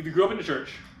 if you grew up in the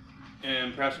church,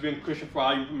 and perhaps you've been a Christian for a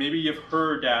while, maybe you've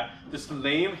heard that this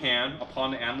laying hand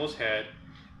upon the animal's head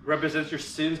represents your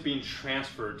sins being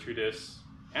transferred to this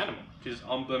animal, to this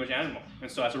unblemished animal. And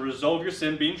so as a result of your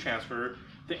sin being transferred,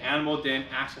 the animal then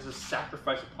acts as a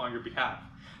sacrifice upon your behalf.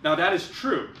 Now that is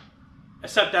true,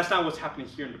 except that's not what's happening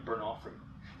here in the burnt offering.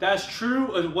 That is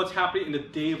true of what's happening in the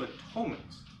Day of Atonement.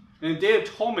 In the Day of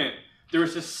Atonement, there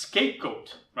is a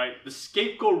scapegoat, right? The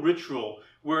scapegoat ritual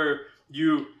where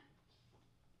you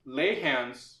lay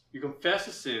hands, you confess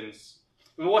the sins.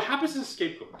 And what happens to the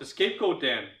scapegoat? The scapegoat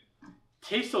then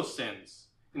takes those sins,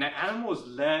 and that animal is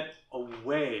led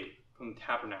away from the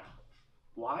tabernacle.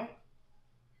 Why?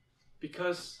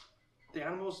 Because the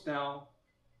animal is now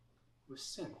with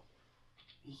sin.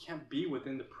 He can't be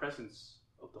within the presence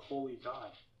of the holy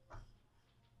God.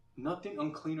 Nothing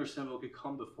unclean or sinful could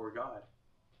come before God.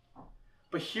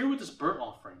 But here with this burnt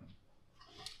offering,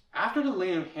 after the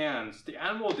laying of hands, the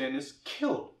animal then is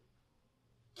killed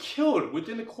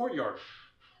within the courtyard.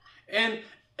 And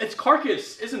its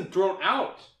carcass isn't thrown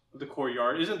out of the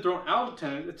courtyard, isn't thrown out of the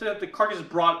tent. It's that the carcass is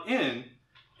brought in,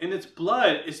 and its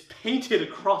blood is painted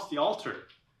across the altar.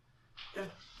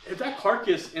 If that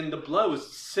carcass and the blood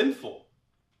was sinful,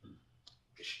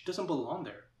 it doesn't belong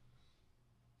there.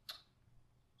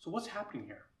 So what's happening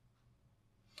here?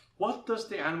 What does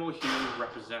the animal here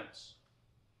represent?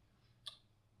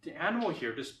 The animal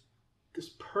here, this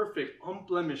perfect,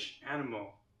 unblemished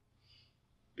animal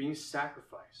being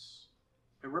sacrificed,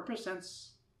 it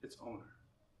represents its owner.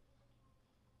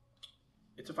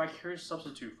 It's a vicarious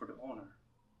substitute for the owner.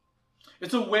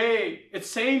 It's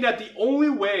saying that the only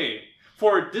way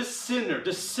for this sinner,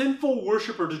 this sinful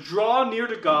worshiper to draw near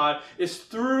to God is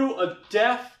through a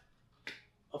death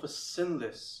of a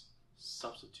sinless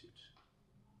substitute.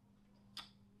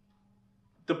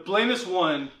 The blameless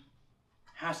one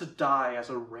has to die as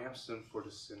a ransom for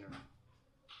the sinner.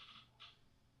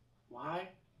 Why?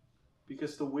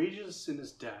 Because the wages of sin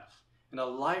is death, and a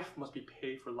life must be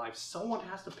paid for life. Someone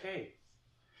has to pay.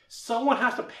 Someone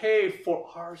has to pay for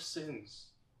our sins.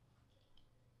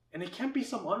 And it can't be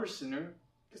some other sinner,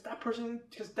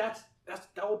 because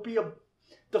that will be a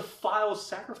defiled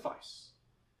sacrifice.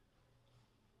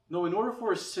 No, in order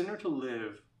for a sinner to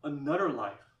live another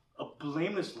life, a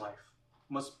blameless life,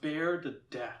 must bear the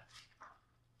death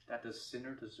that the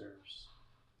sinner deserves.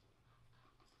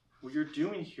 What you're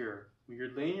doing here, when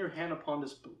you're laying your hand upon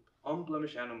this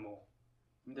unblemished animal,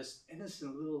 and this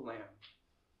innocent little lamb,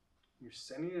 you're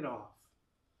sending it off.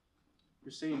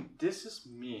 You're saying, this is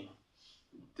me.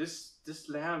 This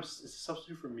lamb is a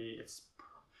substitute for me.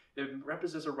 It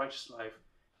represents a righteous life,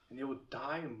 and it will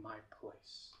die in my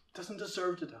place. It doesn't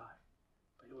deserve to die,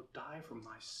 but it will die for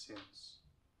my sins.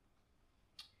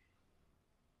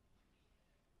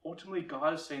 Ultimately,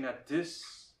 God is saying that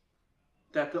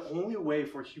the only way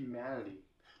for humanity,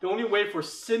 the only way for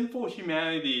sinful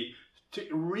humanity to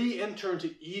re-enter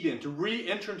into Eden, to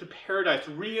re-enter into paradise,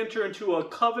 to re-enter into a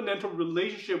covenantal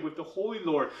relationship with the Holy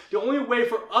Lord, the only way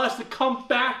for us to come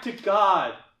back to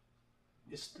God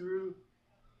is through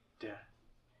death.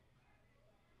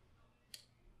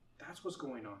 That's what's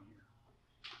going on here.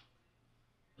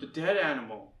 The dead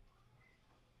animal,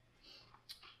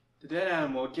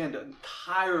 again, the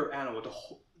entire animal,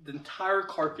 the entire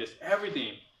carcass,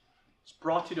 everything is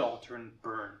brought to the altar and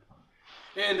burned.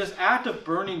 And this act of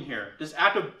burning here, this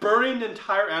act of burning the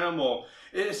entire animal,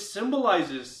 it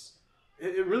symbolizes,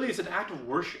 it really is an act of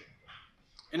worship.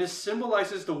 And it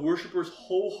symbolizes the worshiper's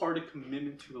wholehearted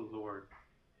commitment to the Lord.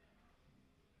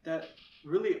 That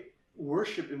really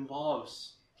worship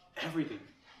involves everything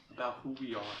about who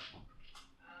we are.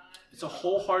 It's a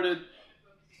wholehearted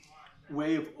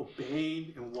way of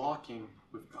obeying and walking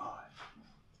with God.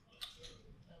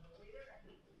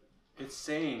 It's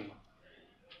saying,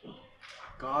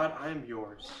 God, I am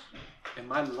yours, and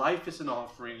my life is an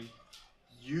offering.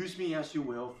 Use me as you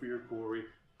will for your glory.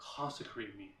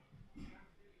 Consecrate me.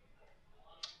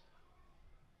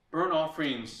 Burnt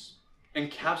offerings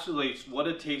encapsulates what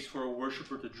it takes for a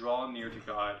worshiper to draw near to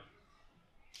God.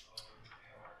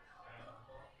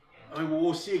 I mean,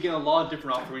 we'll see again a lot of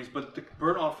different offerings, but the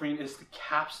burnt offering is the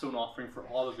capstone offering for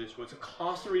all of Israel. It's a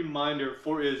constant reminder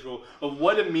for Israel of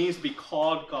what it means to be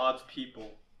called God's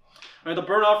people. Right, the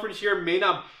burnt offerings here may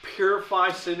not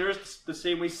purify sinners the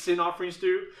same way sin offerings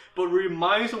do, but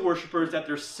reminds the worshipers that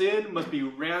their sin must be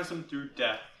ransomed through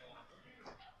death.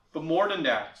 But more than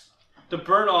that, the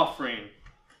burnt offering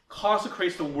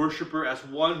consecrates the worshiper as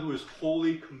one who is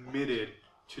wholly committed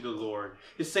to the Lord.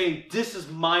 It's saying, this is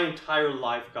my entire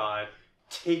life, God.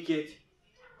 Take it,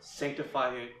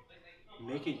 sanctify it,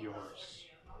 make it yours.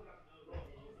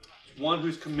 It's one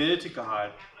who's committed to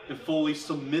God and fully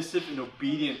submissive and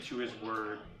obedient to his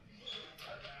word.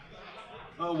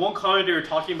 One commentator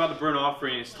talking about the burnt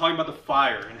offering is talking about the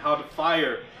fire and how the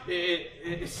fire,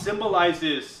 it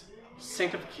symbolizes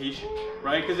sanctification,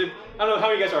 right? Because I don't know how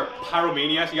many guys are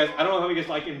pyromaniacs. I don't know how many guys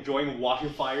like enjoying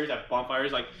watching fires at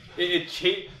bonfires. Like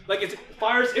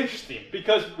fire is interesting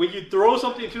because when you throw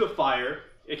something into the fire,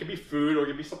 it can be food or it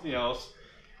can be something else.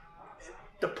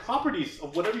 The properties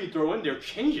of whatever you throw in there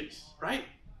changes, right?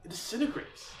 It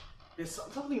disintegrates.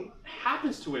 Something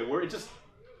happens to it where it just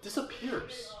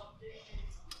disappears.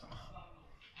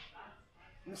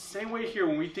 In the same way here,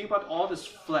 when we think about all this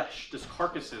flesh, this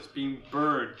carcasses being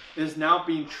burned, it is now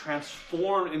being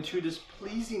transformed into this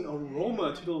pleasing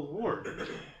aroma to the Lord.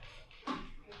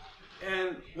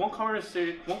 And one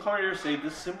commentator say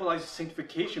this symbolizes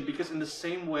sanctification because in the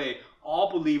same way,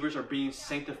 all believers are being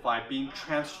sanctified, being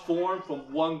transformed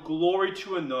from one glory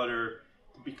to another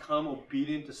to become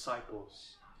obedient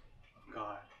disciples of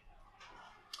God.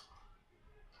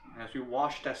 And as we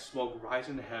watch that smoke rise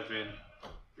into heaven,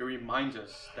 it reminds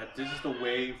us that this is the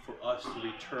way for us to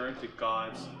return to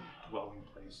God's dwelling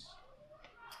place.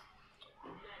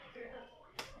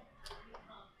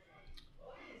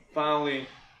 Finally,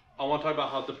 I want to talk about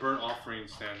how the burnt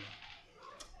offerings then,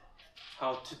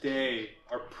 how today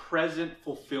our present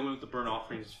fulfillment of the burnt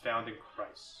offerings is found in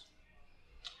Christ.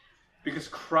 Because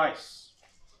Christ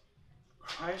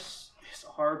is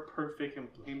our perfect and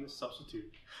blameless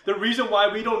substitute. The reason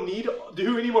why we don't need to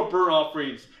do any more burnt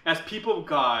offerings as people of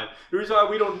God, the reason why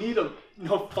we don't need to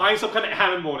find some kind of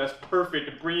animal that's perfect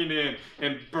and bring it in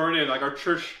and burn it, like our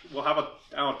church will have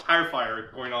a tire fire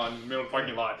going on in the middle of the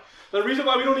parking lot. The reason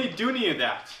why we don't need to do any of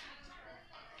that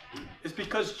is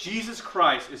because Jesus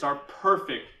Christ is our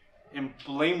perfect and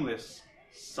blameless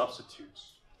substitute.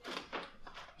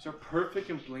 He's our perfect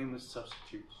and blameless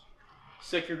substitute.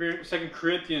 2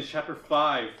 Corinthians chapter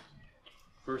 5,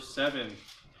 verse 7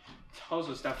 tells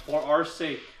us that for our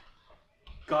sake,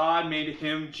 God made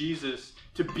him, Jesus,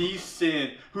 to be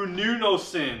sin, who knew no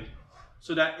sin,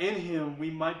 so that in him we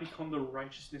might become the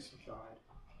righteousness of God.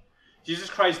 Jesus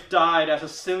Christ died as a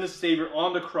sinless Savior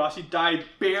on the cross. He died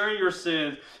bearing your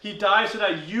sins. He died so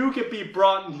that you can be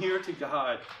brought near to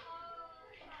God.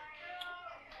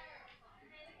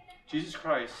 Jesus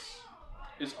Christ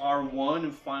is our one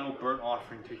and final burnt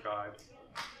offering to God.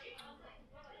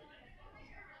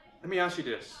 Let me ask you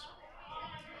this.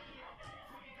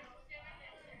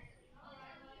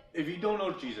 If you don't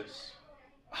know Jesus,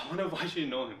 I want to invite you to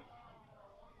know him.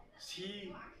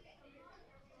 He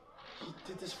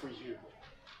did this for you,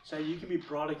 so that you can be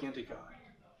brought again to God.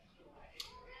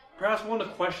 Perhaps one of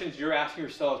the questions you're asking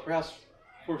yourselves, perhaps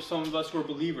for some of us who are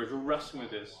believers, we're wrestling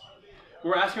with this.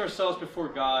 We're asking ourselves before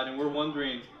God, and we're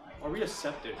wondering, are we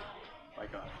accepted by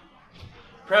God?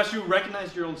 Perhaps you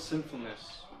recognize your own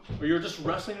sinfulness, or you're just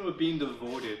wrestling with being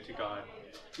devoted to God.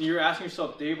 And you're asking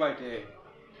yourself day by day,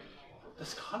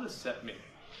 does God accept me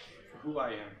for who I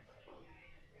am?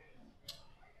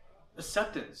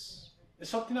 Acceptance is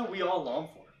something that we all long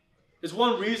for. It's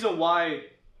one reason why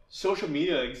social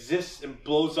media exists and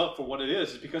blows up for what it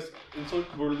is because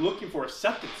we're looking for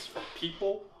acceptance from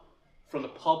people, from the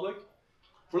public.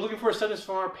 We're looking for acceptance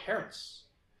from our parents.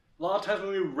 A lot of times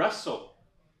when we wrestle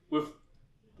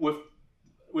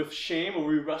with shame, or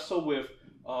we wrestle with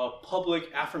public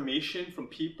affirmation from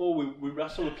people, we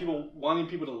wrestle with people wanting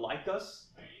people to like us.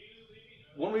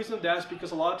 One reason of that is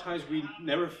because a lot of times we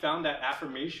never found that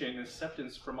affirmation and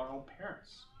acceptance from our own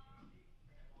parents.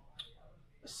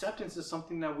 Acceptance is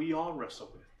something that we all wrestle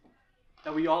with,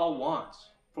 that we all want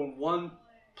from one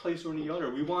place or the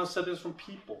other. We want acceptance from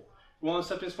people. We want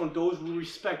acceptance from those we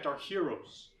respect, our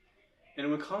heroes.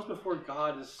 And when it comes before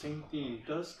God, it's the same thing.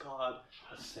 Does God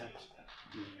accept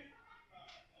you?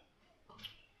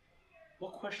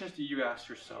 What questions do you ask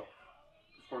yourself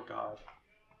before God?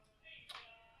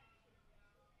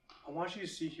 I want you to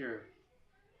see here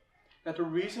that the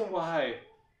reason why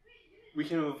we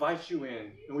can invite you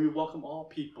in and we welcome all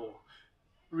people,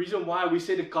 the reason why we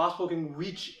say the gospel can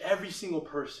reach every single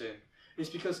person is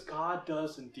because God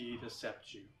does indeed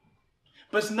accept you.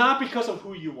 But it's not because of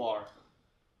who you are.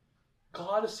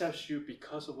 God accepts you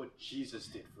because of what Jesus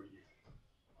did for you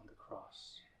on the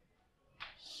cross.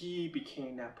 He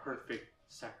became that perfect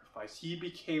sacrifice. He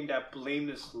became that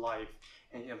blameless life.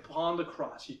 And upon the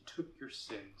cross, he took your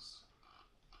sins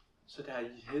so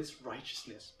that his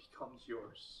righteousness becomes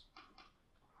yours.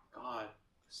 God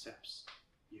accepts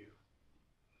you.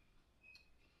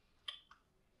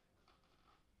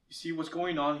 You see, what's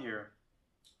going on here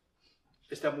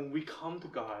is that when we come to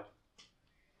God,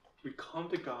 we come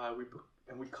to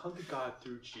God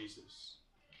through Jesus.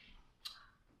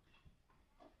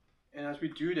 And as we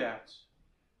do that,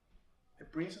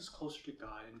 it brings us closer to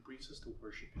God and brings us to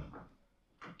worship Him.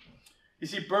 You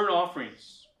see, burnt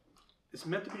offerings, it's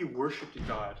meant to be worship to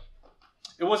God.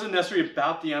 It wasn't necessarily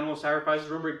about the animal sacrifices.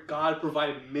 Remember, God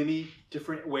provided many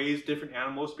different ways, different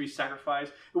animals to be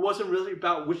sacrificed. It wasn't really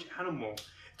about which animal.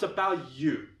 It's about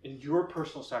you and your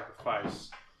personal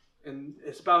sacrifice. And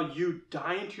it's about you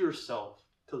dying to yourself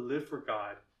to live for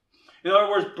God. In other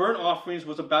words, burnt offerings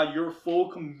was about your full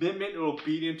commitment and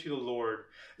obedience to the Lord.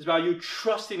 It's about you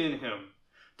trusting in Him,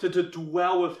 to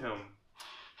dwell with Him.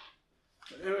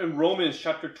 In Romans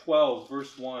chapter 12,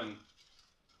 verse 1.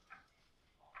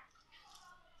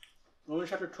 Romans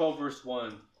chapter 12, verse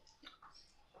 1.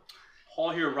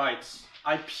 Paul here writes,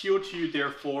 I appeal to you,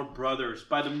 therefore, brothers,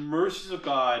 by the mercies of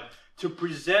God, to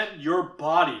present your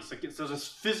bodies, like it says this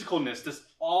physicalness, this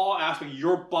all aspect,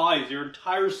 your bodies, your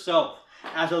entire self,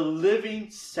 as a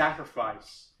living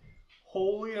sacrifice,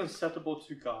 holy and acceptable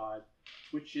to God,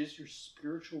 which is your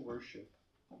spiritual worship.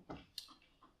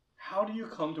 How do you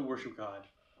come to worship God?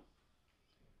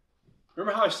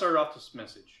 Remember how I started off this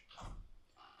message?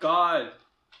 God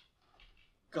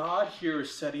here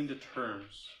is setting the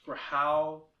terms for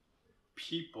how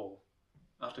people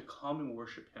are to come and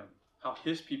worship Him, how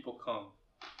His people come.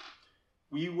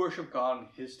 We worship God on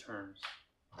His terms.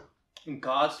 And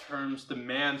God's terms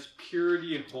demands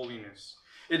purity and holiness.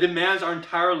 It demands our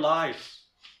entire lives.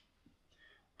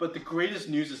 But the greatest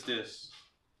news is this.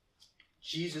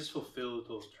 Jesus fulfilled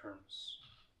those terms.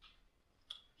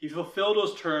 He fulfilled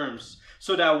those terms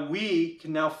so that we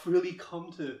can now freely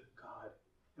come to God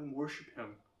and worship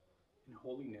Him in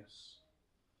holiness.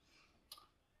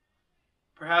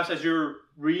 Perhaps as you're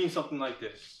reading something like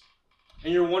this,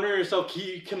 and you're wondering yourself, can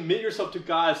you commit yourself to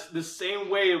God the same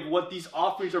way of what these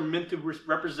offerings are meant to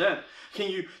represent? Can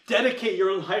you dedicate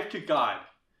your life to God?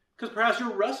 Because perhaps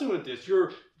you're wrestling with this.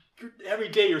 Every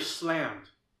day you're slammed.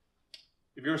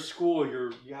 If you're in school,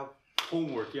 you have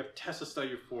homework, you have tests to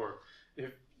study for.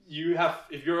 If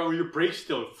you're on your break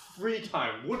still, free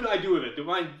time, what do I do with it?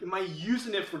 Am I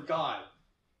using it for God?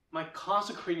 Am I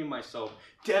consecrating myself,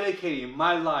 dedicating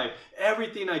my life,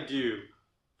 everything I do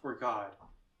for God?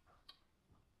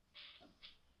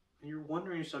 And you're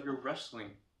wondering yourself, you're wrestling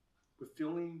with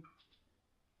feeling,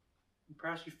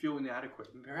 perhaps you feel inadequate.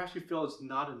 Perhaps you feel it's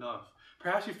not enough.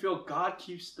 Perhaps you feel God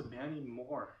keeps demanding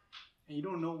more, and you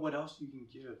don't know what else you can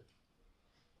give.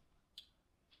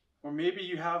 Or maybe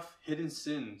you have hidden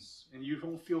sins, and you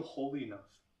don't feel holy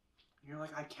enough. And you're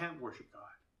like, I can't worship God.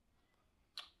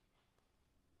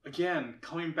 Again,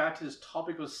 coming back to this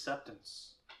topic of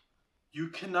acceptance, you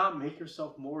cannot make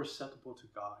yourself more acceptable to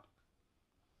God.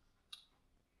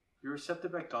 You're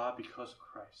accepted by God because of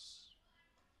Christ.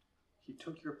 He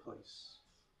took your place.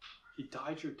 He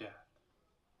died your death.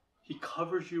 He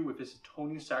covers you with His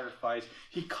atoning sacrifice.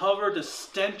 He covered the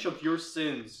stench of your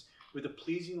sins with the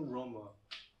pleasing aroma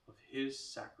of His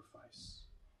sacrifice,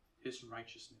 His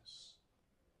righteousness.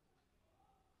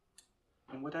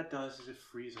 And what that does is it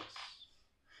frees us.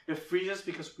 It frees us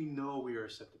because we know we are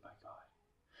accepted by God.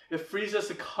 It frees us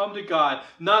to come to God,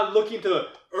 not looking to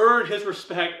earn His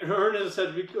respect, earn His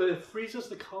acceptance. It frees us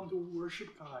to come to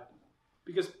worship God.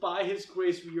 Because by His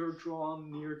grace, we are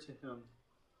drawn near to Him.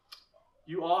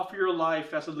 You offer your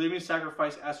life as a living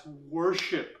sacrifice, as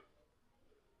worship.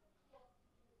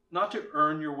 Not to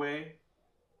earn your way,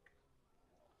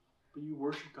 but you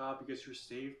worship God because you're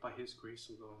saved by His grace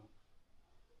alone.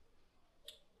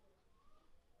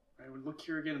 Right, we look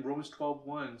here again, Romans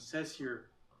 12:1 says here,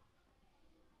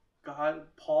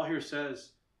 Paul here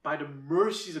says, by the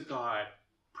mercies of God,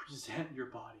 present your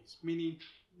bodies. Meaning,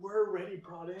 we're already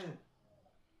brought in.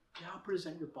 Now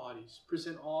present your bodies.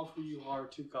 Present all of who you are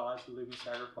to God as a living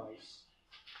sacrifice.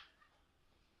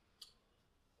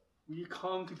 When you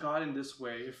come to God in this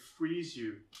way, it frees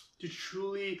you to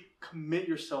truly commit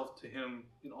yourself to Him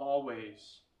in all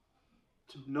ways.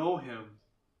 To know Him.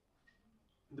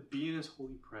 And to be in His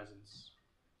holy presence.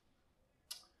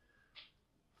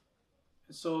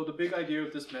 And so the big idea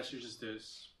of this message is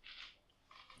this.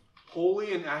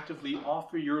 Wholly and actively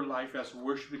offer your life as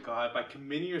worship to God by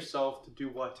committing yourself to do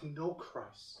what? To know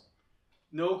Christ.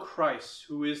 Know Christ,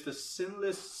 who is the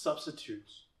sinless substitute.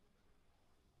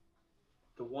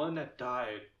 The one that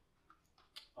died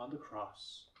on the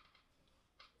cross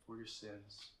for your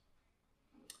sins.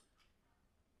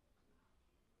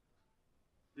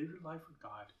 Live your life for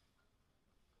God.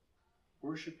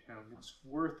 Worship Him. It's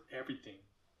worth everything.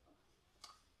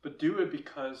 But do it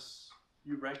because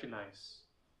you recognize,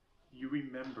 you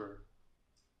remember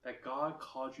that God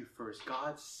called you first.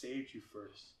 God saved you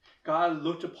first. God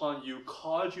looked upon you,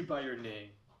 called you by your name,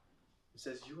 and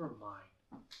says, you are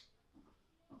mine.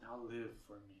 Now live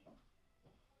for me.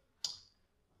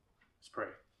 Let's pray.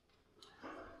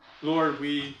 Lord,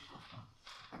 we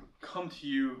come to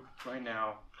you right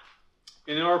now.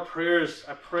 And in our prayers,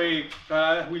 I pray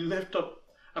that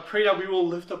I pray that we will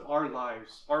lift up our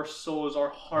lives, our souls, our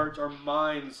hearts, our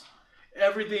minds,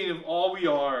 everything of all we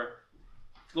are.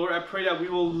 Lord, I pray that we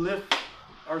will lift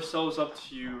ourselves up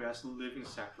to you as a living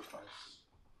sacrifice.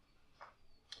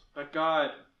 That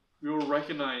God, we will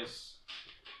recognize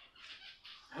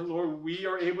that, Lord, we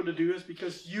are able to do this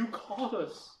because you called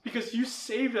us, because you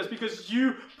saved us, because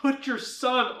you put your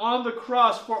Son on the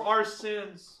cross for our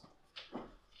sins.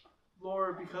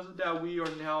 Lord, because of that, we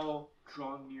are now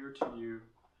drawn near to you.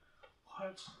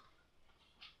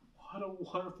 What a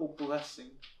wonderful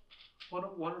blessing. What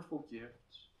a wonderful gift.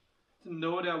 To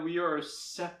know that we are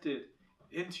accepted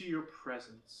into your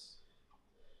presence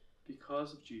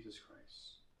because of Jesus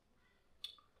Christ.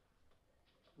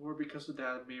 Lord, because of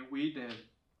that, may we then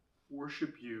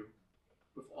worship you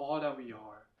with all that we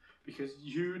are, because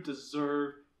you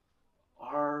deserve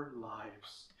our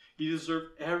lives. You deserve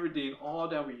everything, all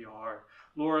that we are.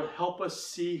 Lord, help us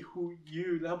see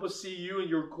help us see you in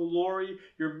your glory,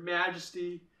 your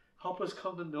majesty. Help us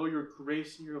come to know your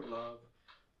grace and your love.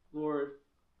 Lord,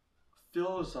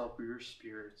 fill us up with your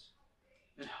Spirit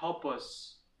and help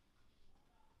us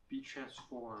be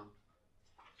transformed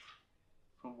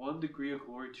from one degree of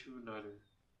glory to another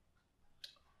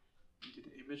into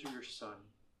the image of your Son.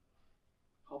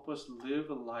 Help us live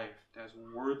a life that is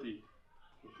worthy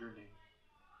of your name.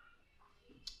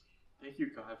 Thank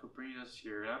you, God, for bringing us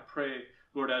here. And I pray,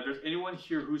 Lord, that if there's anyone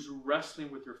here who's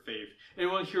wrestling with your faith,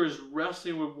 anyone here is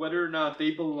wrestling with whether or not they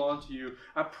belong to you,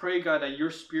 I pray, God, that your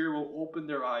Spirit will open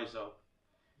their eyes up,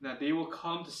 and that they will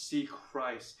come to see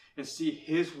Christ and see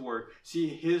His work, see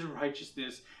His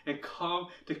righteousness, and come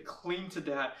to cling to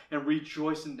that and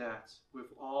rejoice in that with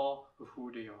all of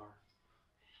who they are.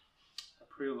 I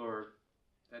pray, Lord,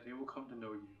 that they will come to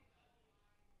know you.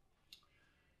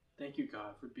 Thank you,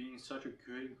 God, for being such a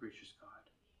good and gracious God.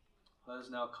 Let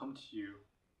us now come to you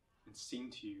and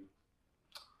sing to you,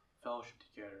 fellowship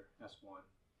together as one.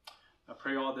 I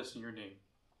pray all this in your name.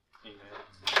 Amen.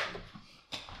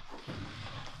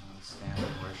 Stand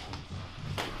and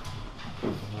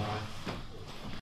worship.